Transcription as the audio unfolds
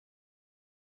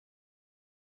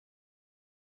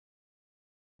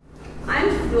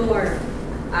floored.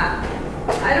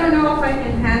 I don't know if I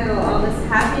can handle all this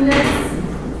happiness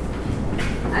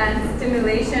and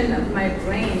stimulation of my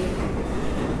brain,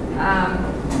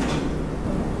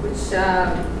 which, I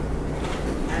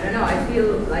don't know, I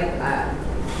feel like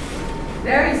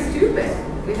very stupid.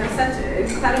 We have such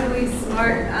incredibly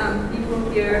smart people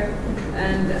here,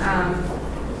 and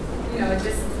you know,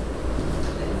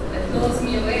 it blows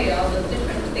me away, all the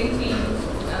different thinking,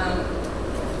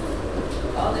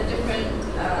 all the different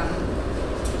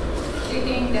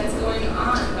thinking that's going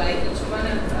on by each one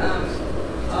of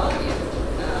all of you.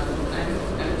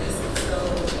 I'm just so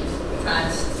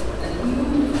touched and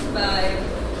moved by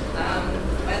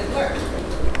the work.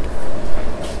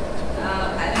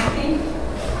 And I think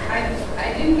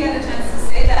I didn't get a chance to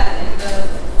say that in the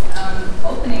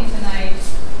opening tonight,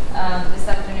 this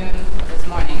afternoon, this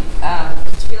morning,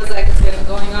 which feels like it's been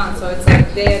going on. So it's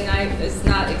like day and night is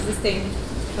not existing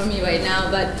for me right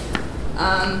now. But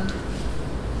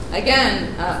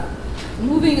again,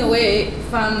 moving away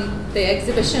from the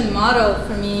exhibition model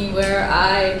for me, where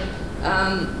I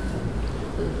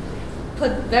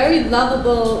put very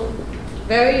lovable,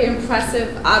 very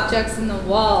impressive objects in the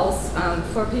walls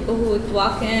for people who would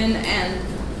walk in and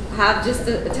have just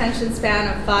the attention span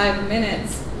of 5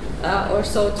 minutes or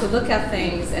so to look at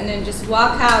things, and then just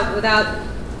walk out without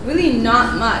really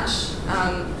not much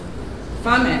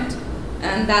from it.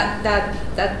 And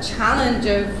that challenge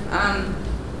of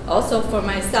also for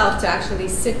myself to actually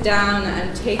sit down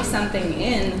and take something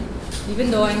in, even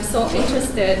though I'm so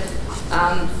interested,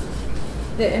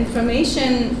 the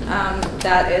information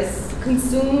that is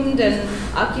consumed and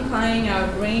occupying our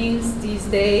brains these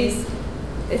days,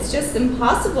 it's just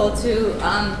impossible to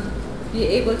be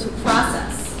able to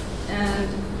process. And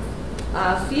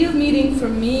field meeting for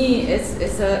me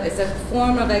is a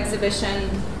form of exhibition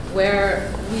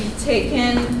where we take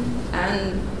in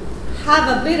and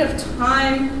have a bit of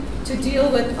time to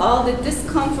deal with all the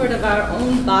discomfort of our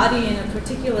own body in a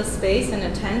particular space and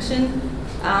attention,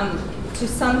 to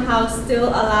somehow still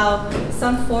allow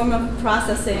some form of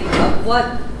processing of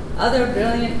what other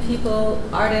brilliant people,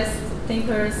 artists,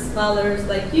 thinkers, scholars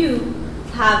like you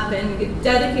have been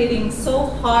dedicating so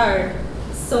hard,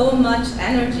 so much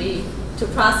energy to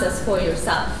process for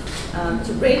yourself,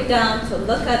 to break down, to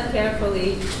look at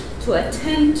carefully, to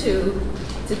attend to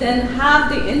then have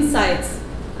the insights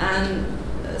and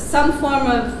some form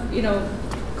of, you know,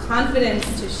 confidence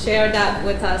to share that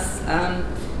with us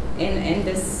in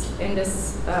this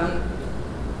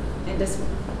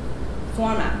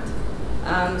format.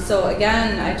 So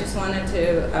again, I just wanted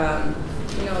to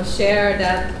you know, share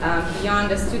that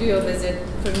beyond a studio visit,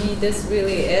 for me this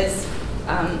really is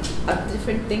a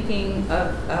different thinking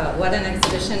of what an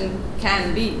exhibition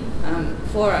can be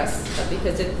for us,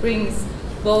 because it brings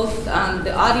both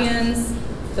the audience,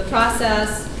 the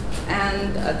process,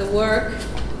 and the work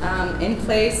in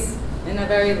place in a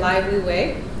very lively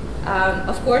way.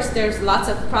 Of course, there's lots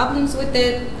of problems with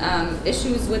it,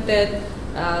 issues with it.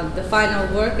 The final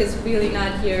work is really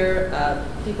not here.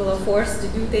 People are forced to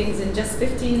do things in just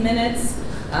 15 minutes.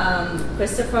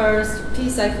 Christopher's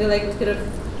piece, I feel like, could have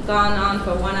gone on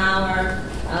for 1 hour.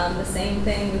 The same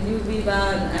thing with you,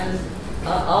 Vibha, and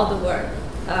all the work.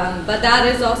 But that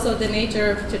is also the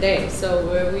nature of today.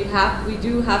 So we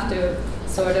do have to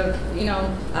sort of, you know,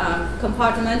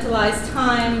 compartmentalize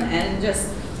time and just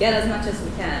get as much as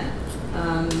we can.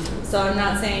 So I'm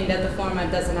not saying that the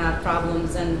format doesn't have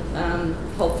problems, and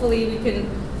hopefully we can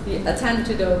attend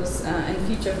to those in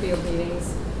future field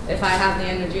meetings if I have the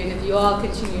energy and if you all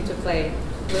continue to play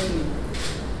with me.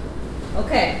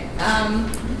 Okay,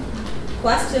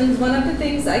 questions. One of the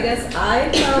things I guess I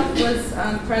felt was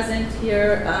present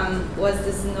here was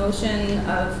this notion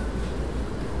of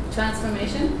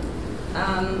transformation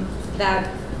that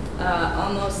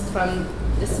almost from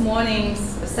this morning's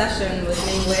session with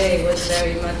Ming Wei was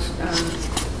very much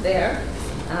there.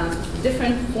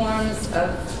 Different forms of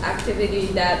activity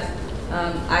that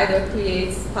either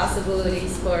creates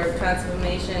possibilities for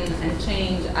transformation and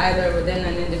change, either within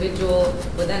an individual,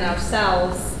 within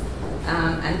ourselves,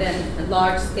 and then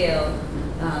large scale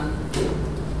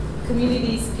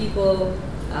communities, people,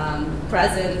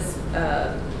 presence,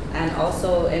 and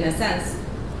also, in a sense,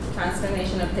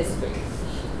 transformation of history.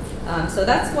 So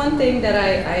that's one thing that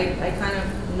I kind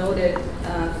of noted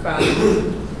from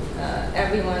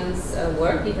everyone's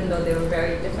work, even though they were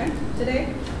very different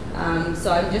today.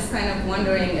 So I'm just kind of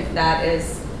wondering if that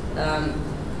is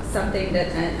something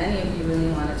that any of you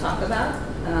really want to talk about,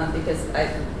 because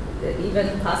even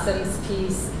Qassem's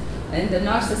piece, in the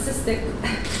narcissistic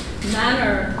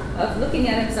manner, of looking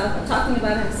at himself and talking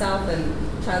about himself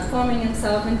and transforming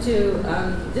himself into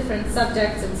different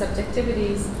subjects and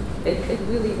subjectivities. It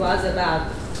really was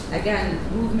about, again,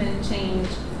 movement, change,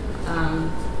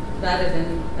 rather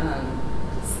than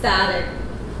static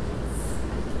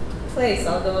place,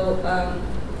 although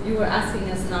you were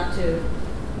asking us not to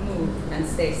move and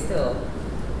stay still.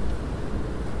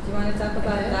 Do you want to talk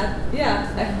about that?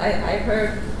 Yeah, I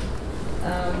heard.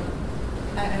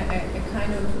 I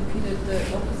kind of repeated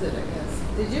the opposite, I guess.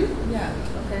 Did you? Yeah.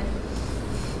 Okay.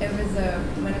 It was a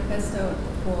manifesto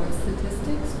for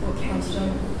statistics for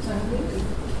functional language.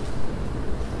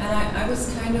 And I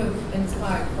was kind of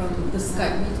inspired from the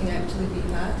Skype meeting actually we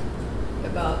had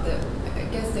about I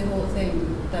guess the whole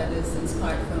thing that is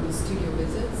inspired from studio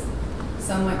visits.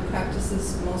 Some of my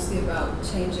practices mostly about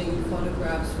changing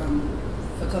photographs from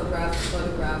photograph to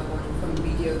photograph or from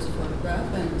video to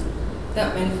photograph, and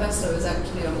that manifesto is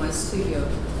actually on my studio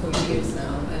for years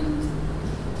now, and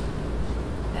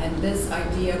this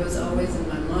idea was always in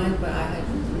my mind, but I had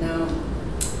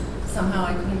somehow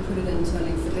I couldn't put it into an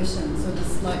exhibition, so the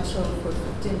slideshow for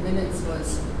 15 minutes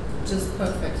was just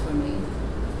perfect for me.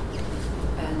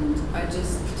 And I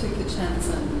just took the chance,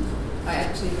 and I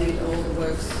actually made all the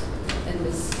works in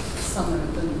this summer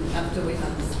after we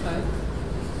had the strike.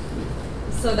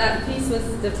 So that piece was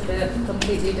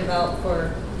completely developed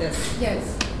for this?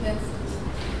 Yes, yes.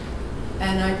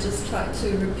 And I just tried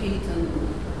to repeat, and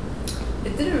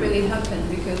it didn't really happen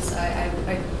because I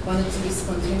wanted to be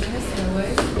spontaneous in a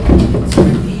way, to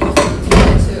repeat,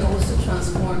 to also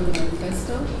transform the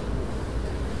manifesto.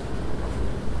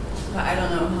 But I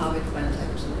don't know how it went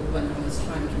actually when I was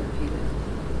trying to repeat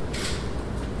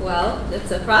it. Well, it's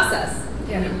a process.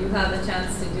 Yeah. You have a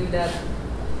chance to do that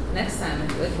next time.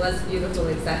 It was beautiful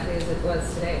exactly as it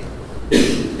was today.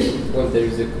 Well, there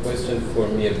is a question for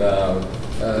me about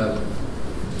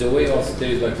the way also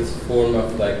there is like this form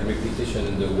of like repetition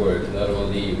in the work, not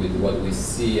only with what we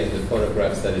see and the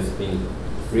photographs that is being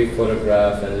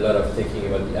re-photographed, and a lot of thinking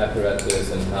about the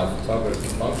apparatus and how photography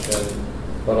functions,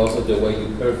 but also the way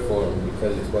you perform,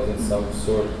 because it wasn't some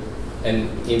sort an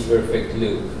imperfect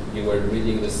loop. You were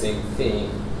reading the same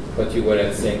thing, but you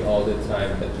weren't saying all the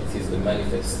time that it is the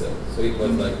manifesto. So it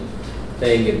was like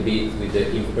playing a bit with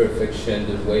the imperfection,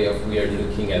 the way of we are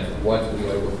looking at what we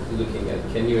are looking at.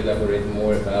 Can you elaborate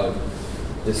more about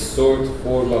the sort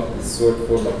form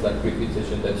of like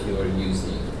repetition that you are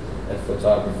using, and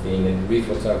photographing and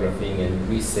re-photographing and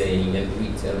re-saying and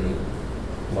retelling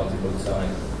multiple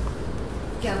times?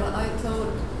 Yeah, well, I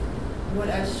thought what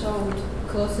I showed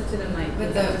Closer to the mic.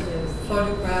 with the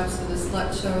photographs and the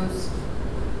slideshows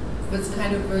was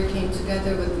kind of working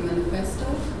together with the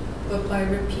manifesto, but by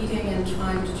repeating and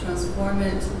trying to transform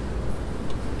it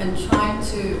and trying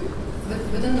to,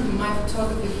 within my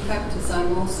photography practice,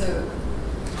 I'm also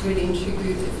really intrigued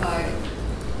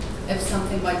if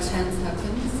something by chance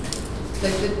happens.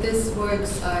 Like with this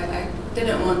works, I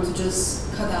didn't want to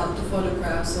just cut out the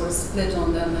photographs or split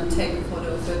on them and take a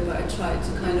photo of it, but I tried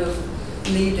to kind of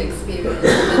leave the experience.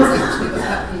 That's actually what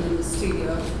happened in the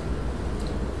studio.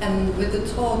 And with the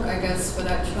talk, I guess what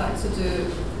I tried to do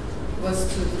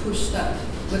was to push that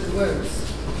with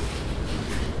words.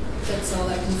 That's all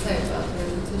I can say about the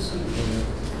repetition.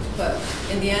 But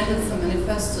in the end, it's a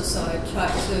manifesto, so I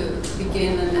tried to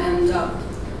begin and end up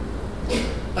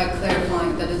by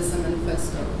clarifying that it's a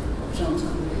manifesto of Jean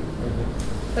Tanguy.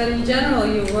 But in general,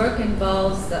 your work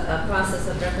involves a process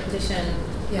of repetition,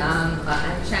 yes,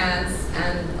 and chance,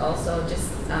 and also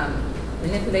just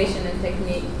manipulation and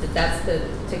technique. That's the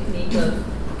technique of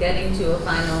getting to a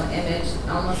final image.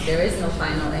 Almost there is no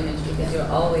final image because you're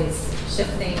always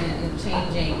shifting and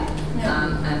changing,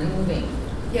 and moving.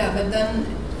 Yeah, but then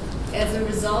as a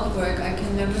result work, I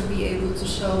can never be able to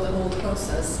show the whole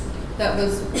process. That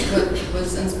was what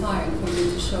was inspiring for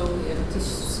me to show here,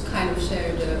 to kind of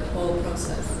share the whole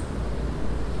process.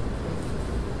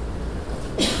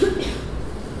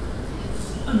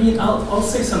 I mean, I'll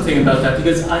say something about that,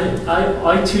 because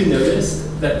I too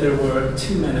noticed that there were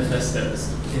two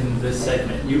manifestos in this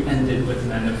segment. You ended with a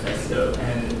manifesto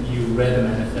and you read a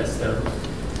manifesto.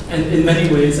 And in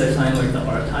many ways, I find like the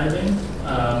archiving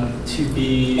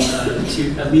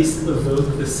to at least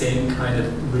evoke the same kind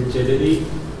of rigidity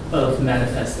of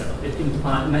manifesto.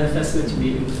 Manifesto to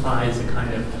me implies a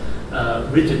kind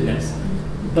of rigidness.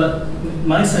 But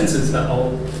my sense is that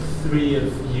all three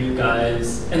of you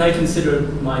guys, and I consider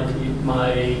my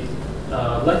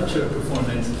lecture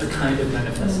performance a kind of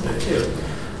manifesto too.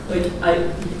 Like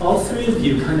all three of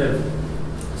you kind of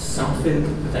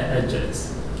softened the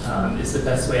edges, is the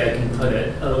best way I can put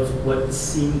it, of what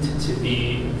seemed to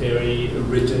be very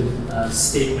rigid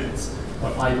statements. or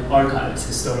archives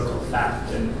historical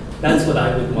fact. And that's what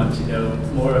I would want to know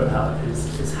more about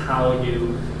is how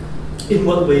you, in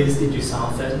what ways did you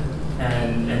soften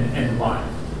and why?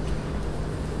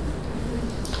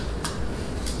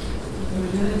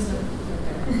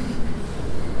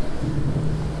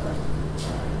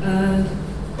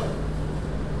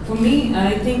 For me,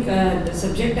 I think the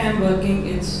subject I'm working,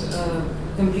 it's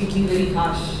completely very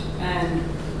harsh, and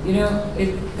you know,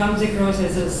 it comes across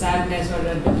as a sadness or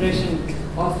a depression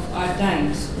of our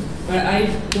times. But I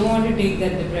don't want to take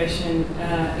that depression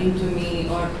into me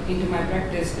or into my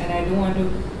practice, and I don't want to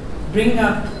bring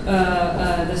up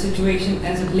the situation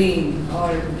as a blame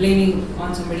or blaming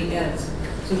on somebody else.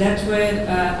 So that's where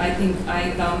I think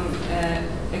I come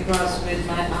across with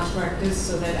my art practice,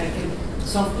 so that I can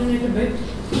soften it a bit,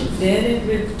 layer it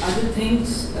with other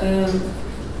things,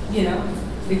 you know,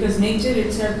 because nature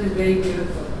itself is very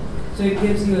beautiful. So it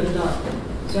gives you a lot.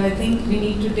 So I think we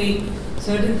need to take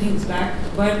certain things back,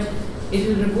 but it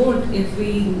will revolt if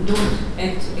we don't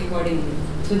act accordingly.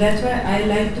 So that's why I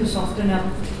like to soften up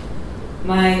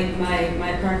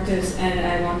my practice, and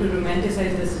I want to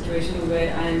romanticize the situation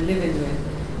where I am living with.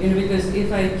 You know, because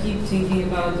if I keep thinking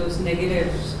about those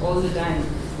negatives all the time,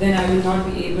 then I will not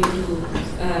be able to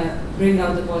bring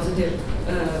out the positive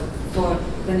for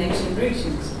the next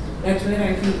generations. That's where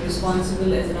I feel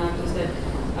responsible as an artist, that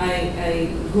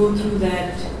I go through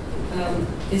that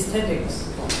aesthetics.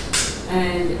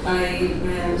 And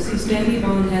I see Stanley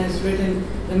Mahon has written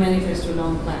the Manifesto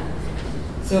Long Plan.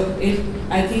 So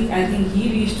I think he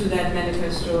reached to that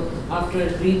manifesto after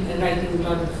writing a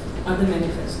lot of other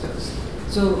manifestos.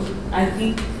 So I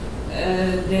think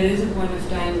there is a point of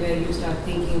time where you start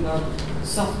thinking about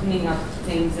softening up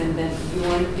things, and then you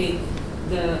want to take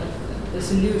the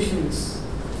solutions.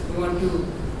 You want to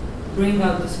bring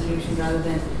out the solution rather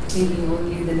than thinking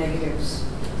only the negatives.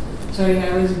 Sorry,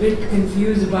 I was a bit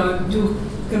confused about two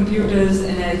computers,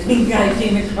 and I think I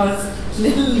came across a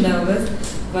little nervous.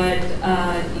 But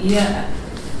yeah,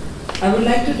 I would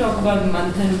like to talk about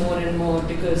Manthan more and more,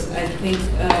 because I think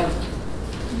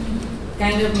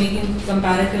kind of making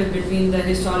comparative between the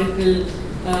historical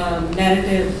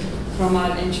narrative from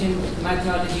our ancient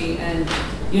mythology, and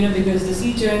you know, because the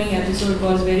sea journey episode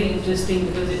was very interesting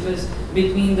because it was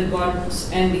between the gods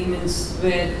and demons,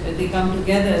 where they come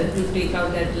together to take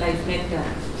out that life nectar.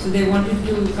 So they wanted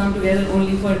to come together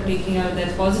only for taking out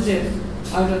that positive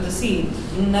out of the sea,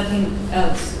 nothing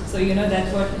else. So you know,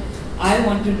 that's what I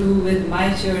want to do with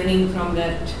my journey from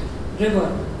that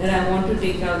river, that I want to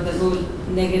take out the whole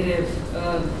negative,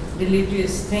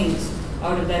 deleterious things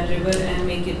out of that river and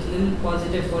make it a little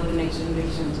positive for the next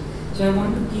generations. So I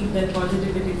want to keep that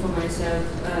positivity for myself.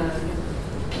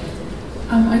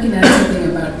 I can add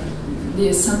something about the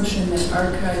assumption that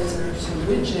archives are so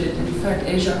rigid. In fact,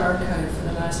 Asia Archive for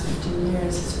the last 15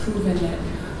 years has proven that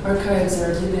archives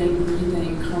are living,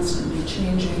 breathing, constantly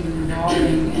changing and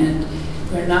evolving, and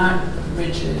they're not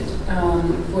rigid.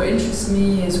 What interests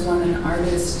me is when an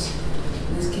artist,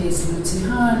 in this case Liu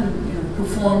Zihan, you know,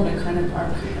 performed a kind of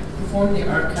archive, performed the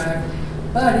archive,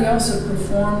 but he also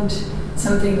performed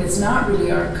something that's not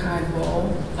really archival,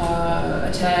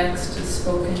 a text, a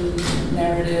spoken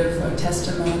narrative, a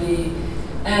testimony,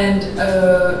 and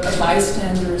a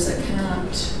bystander's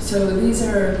account. So these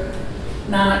are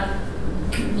not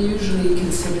usually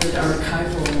considered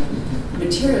archival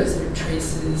materials, they're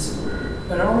traces,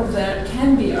 but all of that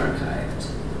can be archived.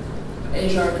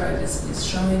 Asia Archive is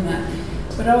showing that.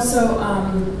 But also,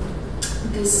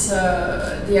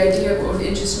 the idea of what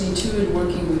interests me too in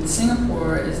working with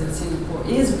Singapore is that Singapore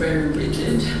is very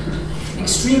rigid,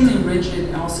 extremely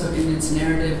rigid also in its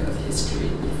narrative of history.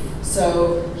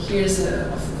 So here's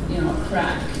a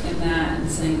crack in that, and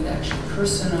saying that actually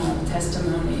personal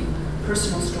testimony,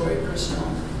 personal story,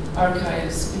 personal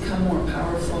archives become more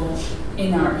powerful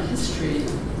in our history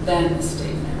than the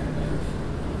state narrative.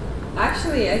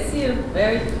 Actually, I see a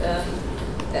very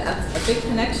a big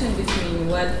connection between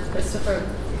what Christopher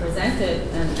presented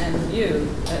and you,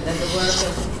 and the work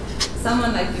of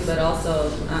someone like you, but also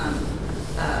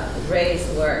Ray's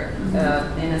work.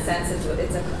 In a sense,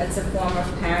 it's a form of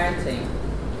parenting.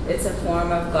 It's a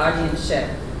form of guardianship.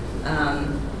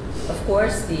 Of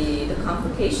course, the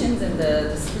complications and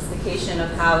the sophistication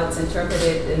of how it's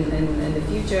interpreted in the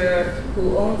future,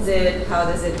 who owns it, how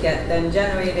does it get then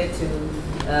generated to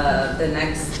the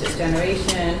next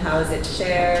generation, how is it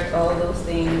shared, all those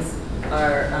things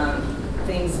are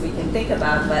things we can think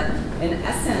about, but in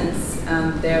essence,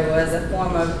 there was a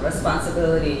form of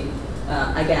responsibility,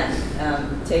 again,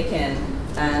 taken,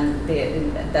 and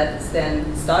that's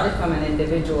then started from an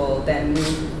individual, then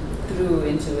moved through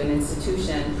into an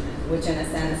institution, which in a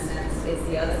sense is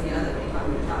the other part.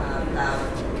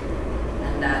 about,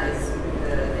 and that is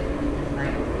in my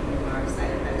opening remarks, I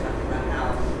talked about how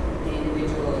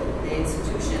the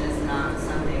institution is not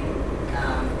something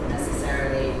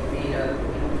necessarily made of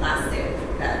plastic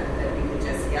that we could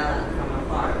just yell at from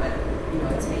afar, but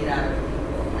it's made out of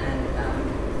people, and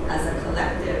as a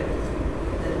collective,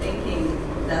 the thinking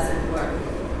doesn't work,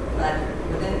 but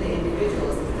within the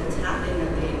individuals, the tapping of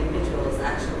the individuals,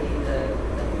 actually the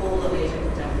whole of Asian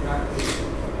contemporary,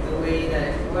 the way that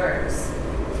it works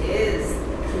is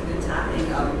through the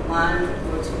tapping of one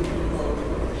or two people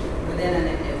within an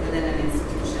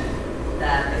institution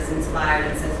that is inspired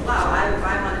and says, wow, I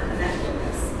want to connect with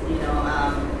this.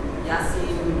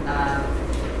 Yasim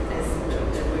is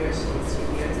where she's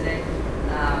here today.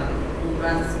 He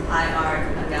runs High Art,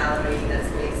 a gallery that's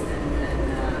based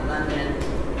in London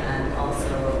and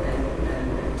also in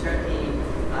Turkey.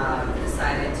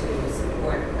 Decided to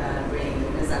support bringing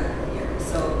Leeza here.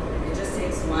 So it just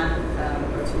takes one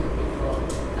or two people,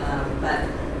 but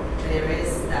there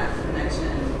is that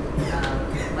connection.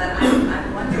 But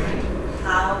I'm wondering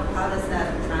how does that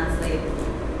translate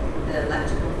the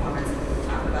lecture performance? We'll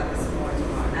talk about this more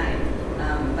tomorrow night.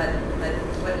 But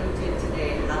what you did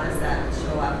today, how does that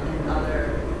show up in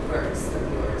other works of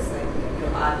yours, like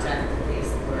your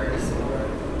object-based works, or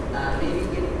maybe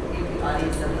give the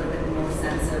audience a little bit more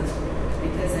sense of,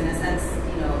 because in a sense,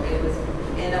 it was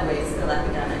in a way still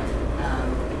academic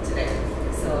today.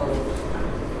 So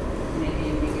maybe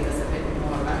you can give us a bit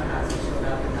more about how it showed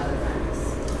up in other times.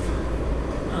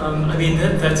 I mean,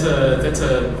 that's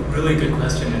a really good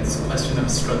question. It's a question I'm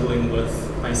struggling with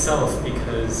myself,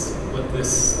 because what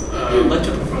this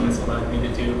lecture performance allowed me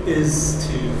to do is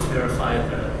to clarify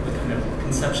the kind of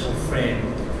conceptual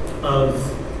frame of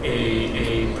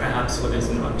a perhaps what is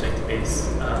an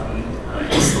object-based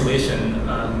installation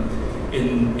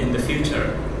in the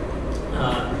future.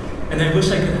 And I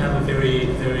wish I could have a very,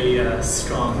 very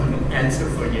strong answer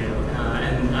for you.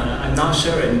 And I'm not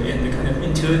sure, in the kind of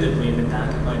intuitively in the back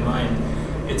of my mind,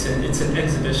 it's an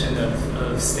exhibition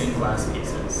of stained glass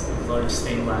pieces, of large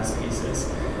stained glass pieces.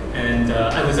 And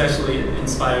I was actually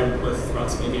inspired with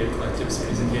Rock's Media Collective's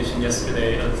presentation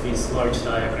yesterday of these large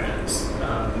diagrams,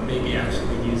 maybe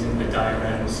actually using the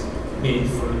diagrams made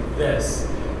for this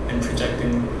and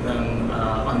projecting them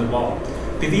on the wall.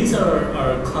 But these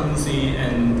are clumsy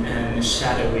and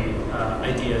shadowy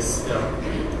ideas still.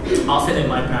 Often in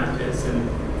my practice, and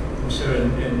I'm sure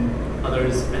in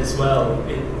others as well,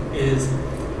 it is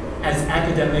as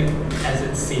academic as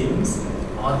it seems,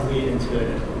 oddly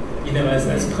intuitive.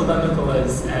 As polemical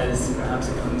as perhaps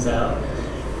it comes out.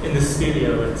 In the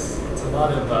studio, it's a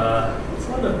lot of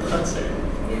putzing,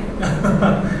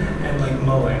 and like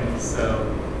mulling. So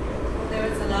there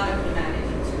was a lot of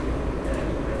humanity to the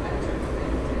lecture.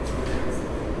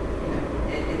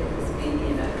 It was mainly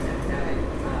in an academic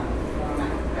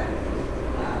format,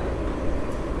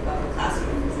 of a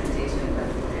classroom presentation, but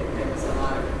there was a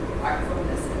lot of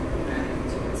artfulness and humanity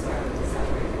to it, so I would just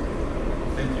celebrate it.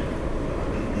 thank you.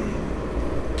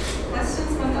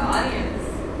 Questions from the audience?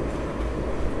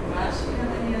 Arash, do you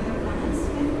have any other comments to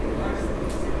make? Or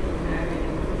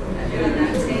I feel like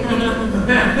I'm taking.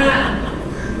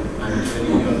 I'm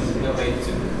taking notes. No, I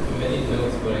took many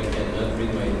notes, but I cannot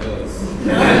read my notes.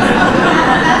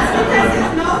 That's because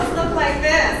his notes look like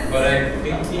this. But I'm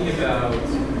thinking about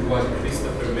what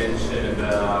Christopher mentioned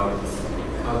about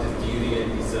how the duty and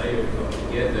desire come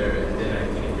together, and then I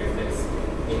think it reflects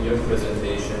in your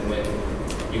presentation when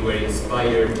you were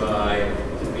inspired by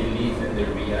the belief and the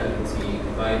reality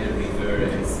by the river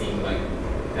and seeing like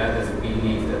that as a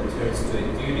belief that turns to a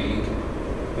duty.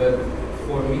 But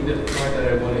for me, the part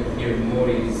that I want to hear more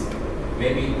is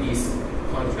maybe this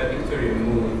contradictory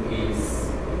mood is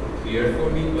clear for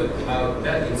me, but how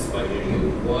that inspired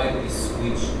you, why this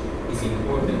switch is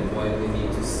important, why we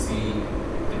need to see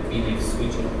the belief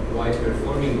switching, why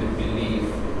performing the belief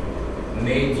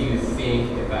made you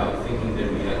think about thinking the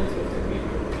reality of the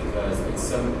river. Because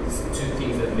it's two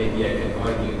things that maybe I can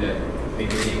argue that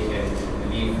maybe they can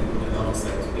live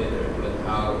alongside together, but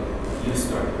how you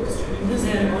start questioning. Because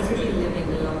they are already living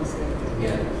alongside.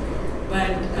 Yeah.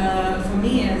 But for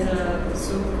me,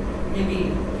 so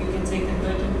maybe you can say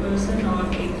converted person or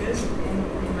atheist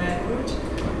in my approach,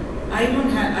 I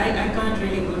can't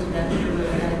really go to that river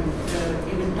and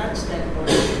even touch that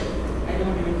water. I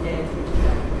don't even dare to do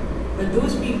that. But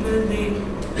those people,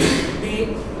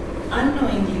 they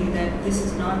unknowingly that this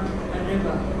is not a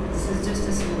river, this is just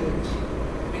a sewage.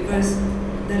 Because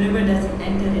the river doesn't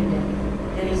enter in Delhi.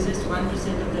 There is just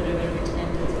 1% of the river which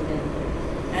enters in Delhi.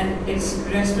 And its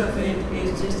rest of it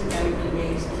is just chemical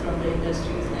waste from the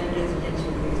industries and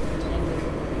residential waste which enters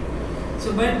in Delhi.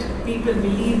 So, but people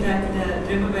believe that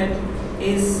the riverbed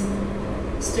is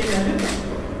still a river,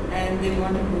 and they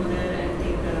want to go there and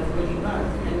take a holy bath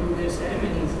and do their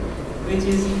ceremonies, which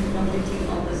is completely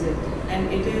opposite.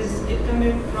 And it comes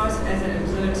across as an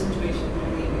absurd situation for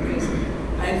me, because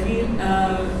I feel,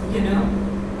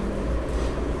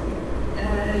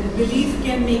 belief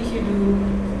can make you do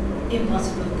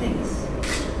impossible things.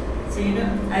 So,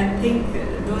 I think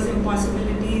those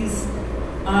impossibilities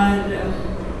are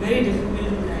very difficult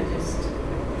to digest.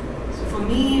 So for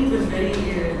me, it was very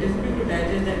difficult to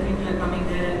digest that people are coming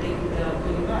there and taking the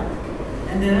holy bath.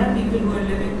 And there are people who are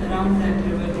living around that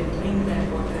river, they drink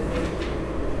that water, they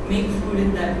make food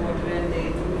in that water, and they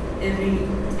do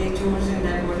they chores in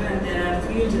that water, and there are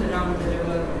fields around the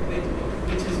river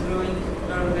which is growing a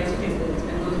lot of vegetables,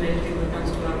 and those vegetables comes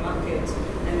to our markets,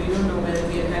 and we don't know whether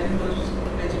we are having those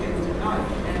vegetables or not,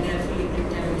 and they are fully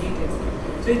contaminated.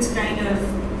 So it's kind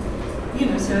of,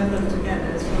 circled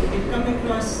together. So it comes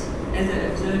across as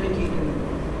an absurdity to me.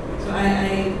 So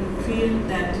I feel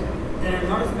that there are a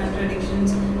lot of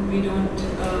contradictions. We don't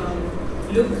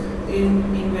look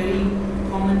in very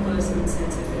common person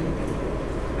sensibility.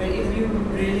 But if you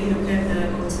really look at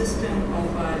the whole system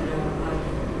of our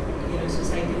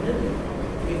society building,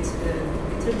 it's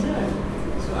absurd.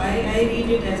 So I read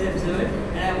it as absurd,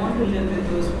 and I want to live with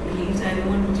those beliefs. I don't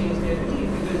want to change their belief,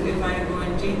 because if I go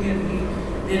and change their belief,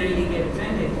 they really get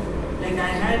offended. Like I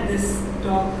had this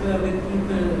talk with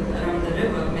people around the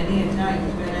river many a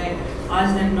times when I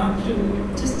asked them not to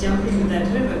just jump into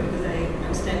that river, because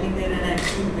I'm standing there and I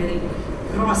feel very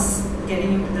cross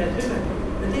getting into that river.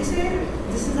 But they say,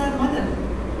 this is our mother.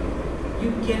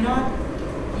 You cannot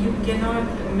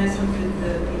mess up with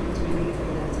the people's belief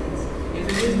in that sense. If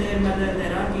it is their mother,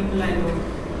 there are people I know,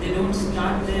 they don't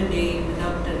start their day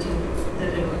without touching the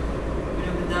river,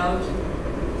 without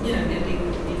getting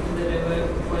into the river,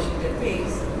 washing their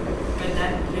face. But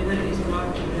that river is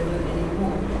not a river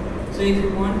anymore. So if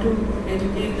you want to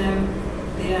educate them,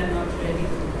 they are not ready.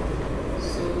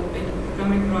 So it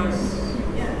comes across,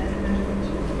 as a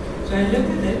contradiction. So I look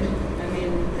at it. I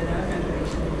mean, there are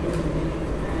contradictions between the belief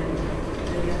and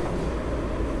the reality.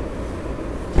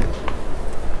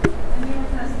 Anyone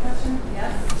has a question?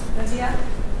 Yes, Leeza?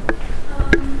 I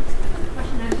have a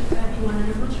question actually for everyone, and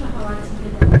I'm not sure how I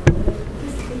articulate that.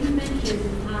 Because you mentioned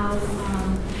how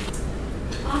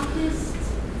artists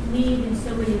need in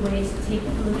so many ways to take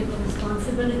political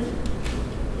responsibility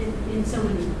in so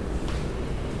many ways.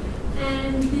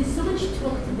 And there's so much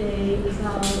talk today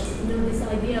about this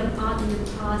idea of art in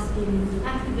the past being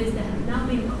activists that have now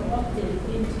been co-opted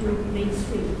into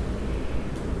mainstream.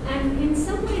 And in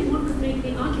some ways one could make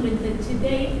the argument that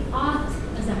today art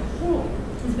as a whole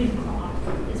has been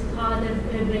co-opted as part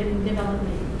of urban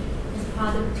development, as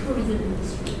part of tourism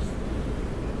industries.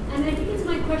 And I think it's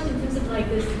my question in terms of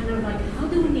this kind of how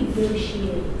do we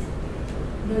negotiate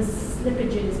those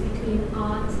slippages between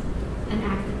art and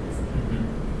activism?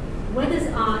 Where does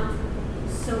art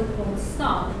so-called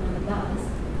stop, when it does,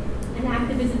 and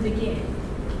activism begin?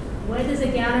 Where does a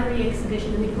gallery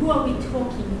exhibition, who are we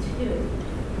talking to?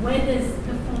 Where does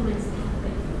performance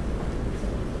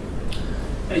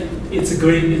happen? It's a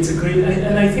great,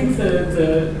 and I think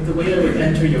the way I would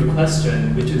enter your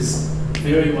question, which is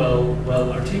very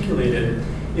well articulated,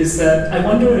 is that I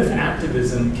wonder if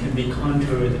activism can be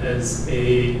contoured as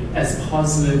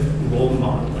positive role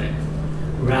modeling,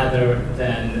 rather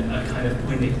than a kind of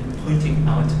pointing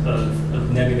out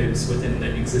of negatives within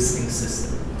the existing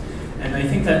system. And I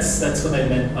think that's what I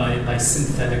meant by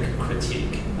synthetic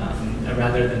critique,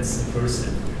 rather than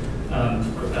subversive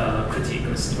critique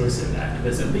or subversive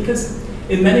activism. Because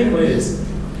in many ways,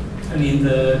 I mean,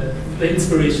 the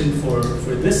inspiration for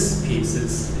this piece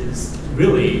is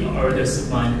really artists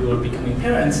of mine who are becoming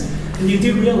parents. And you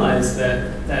do realize that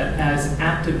as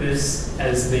activists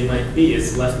as they might be,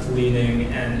 as left-leaning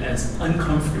and as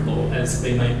uncomfortable as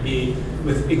they might be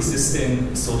with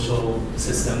existing social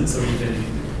systems or even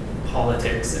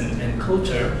politics and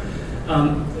culture,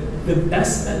 the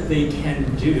best that they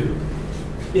can do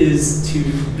is to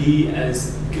be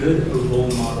as good a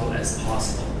role model as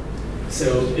possible.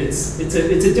 So it's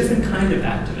a different kind of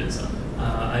activism,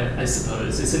 I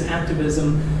suppose. It's an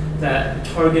activism that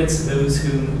targets those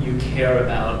whom you care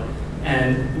about,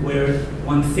 and where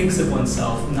one thinks of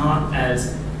oneself not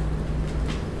as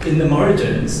in the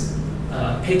margins,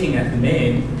 picking at the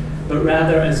main, but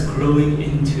rather as growing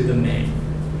into the main,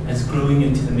 as growing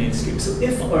into the mainstream. So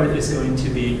if art is going to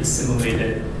be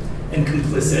assimilated and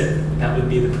complicit, that would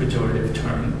be the pejorative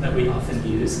term that we often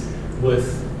use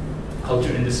with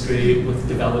culture industry, with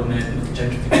development, with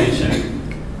gentrification,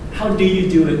 how do you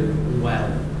do it well?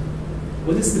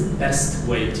 What is the best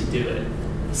way to do it?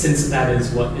 since that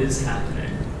is what is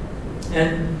happening.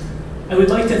 And I would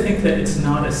like to think that it's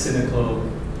not a cynical,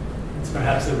 it's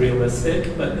perhaps a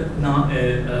realistic, but not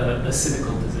a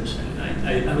cynical position.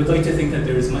 I would like to think that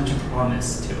there is much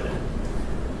promise to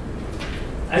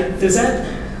it. Does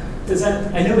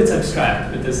that, I know it's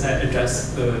abstract, but does that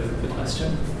address the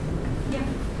question? Yeah.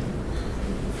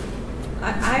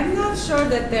 I'm not sure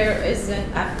that there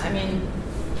isn't, I mean,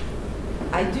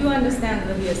 I do understand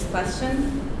Libya's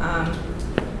question,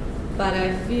 but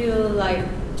I feel like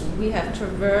we have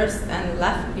traversed and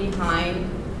left behind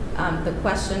the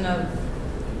question of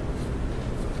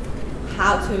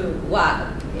how to,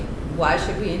 why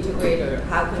should we integrate or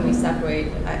how can we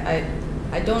separate.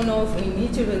 I don't know if we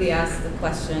need to really ask the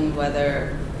question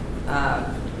whether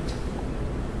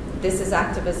this is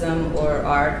activism or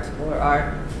art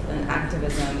and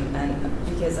activism, and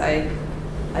because I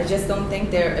just don't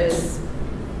think there is,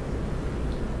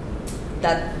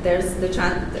 that there's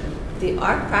the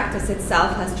art practice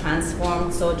itself has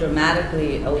transformed so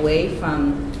dramatically away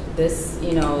from this,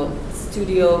 you know,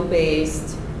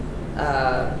 studio-based,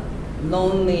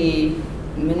 lonely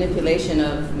manipulation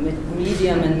of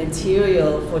medium and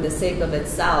material for the sake of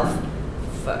itself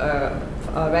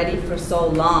already for so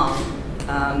long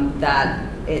that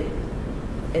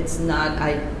it's not,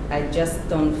 I just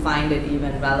don't find it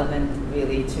even relevant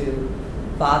really to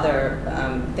bother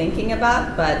thinking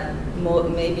about, but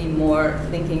maybe more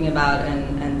thinking about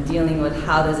and dealing with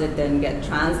how does it then get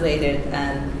translated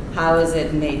and how is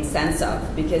it made sense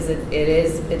of, because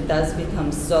it does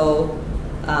become so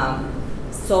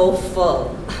so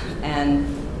full and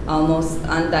almost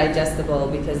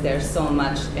undigestible because there's so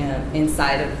much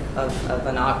inside of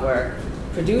an artwork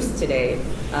produced today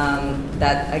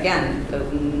that, again,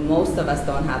 most of us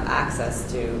don't have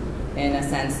access to, in a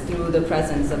sense, through the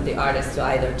presence of the artist to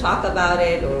either talk about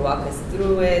it or walk us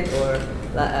through it or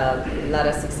let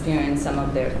us experience some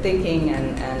of their thinking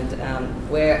and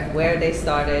where they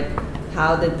started,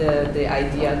 how did the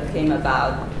idea came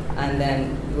about, and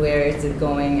then where is it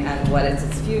going and what is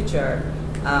its future.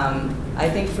 I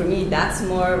think for me that's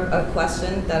more a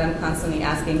question that I'm constantly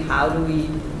asking, how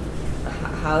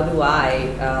do I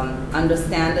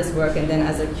understand this work, and then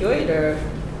as a curator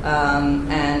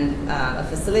and a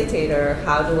facilitator,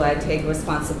 how do I take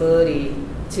responsibility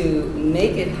to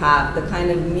make it have the kind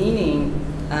of meaning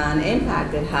and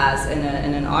impact it has in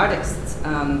an artist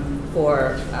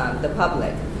for the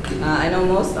public. I know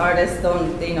most artists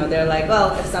don't, you know, they're like,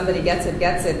 well, if somebody gets it,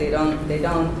 they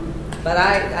don't. But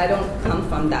I don't come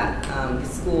from that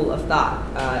school of thought.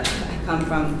 I come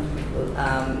from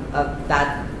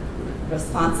that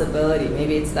responsibility.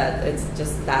 Maybe it's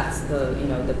just that's the, you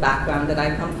know, the background that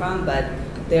I come from. But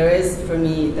there is for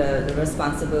me the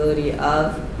responsibility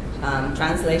of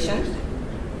translation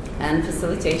and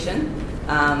facilitation.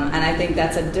 And I think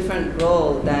that's a different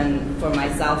role than for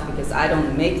myself because I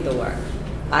don't make the work.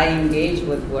 I engage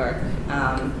with work.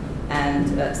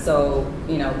 So,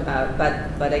 you know,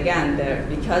 but again,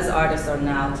 because artists are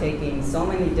now taking so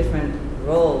many different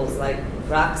roles, like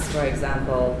Rux, for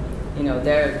example, you know,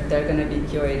 they're going to be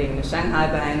curating the Shanghai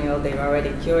Biennial. They've already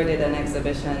curated an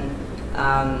exhibition,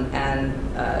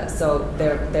 so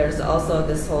there's also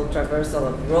this whole traversal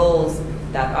of roles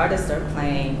that artists are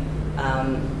playing,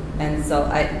 and so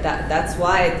that's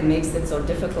why it makes it so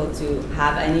difficult to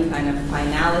have any kind of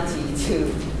finality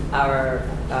to our,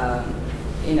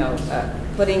 you know,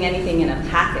 putting anything in a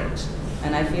package.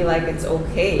 And I feel like it's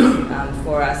okay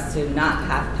for us to not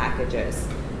have packages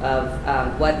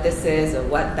of what this is or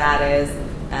what that is,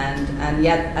 and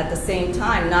yet at the same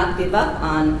time not give up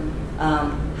on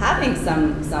having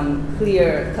some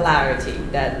clear clarity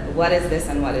that what is this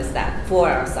and what is that for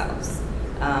ourselves.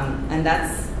 And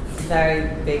that's a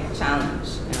very big challenge,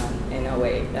 you know, in a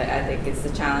way. I think it's the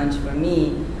challenge for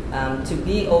me to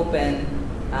be open,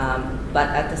 but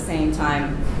at the same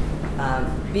time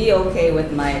be okay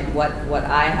with what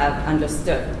I have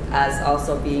understood as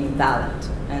also being valid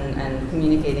and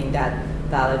communicating that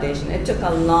validation. It took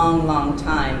a long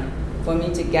time for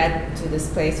me to get to this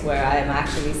place where I am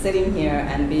actually sitting here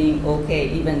and being okay,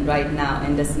 even right now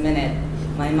in this minute.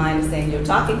 My mind is saying, you're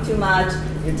talking too much,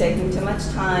 you're taking too much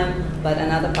time, but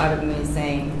another part of me is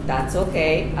saying, that's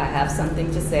okay, I have something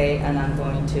to say and I'm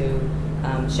going to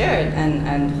share it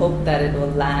and hope that it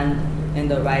will land in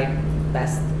the right,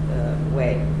 best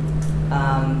way.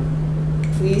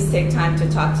 Please take time to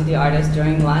talk to the artists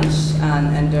during lunch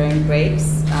and during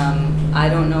breaks. I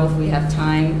don't know if we have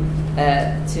time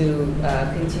to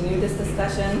continue this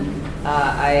discussion.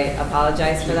 I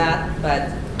apologize for that,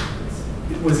 but...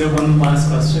 Was there one last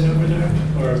question over there?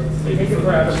 Or maybe I think if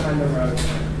we're out of time, then we're out of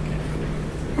time.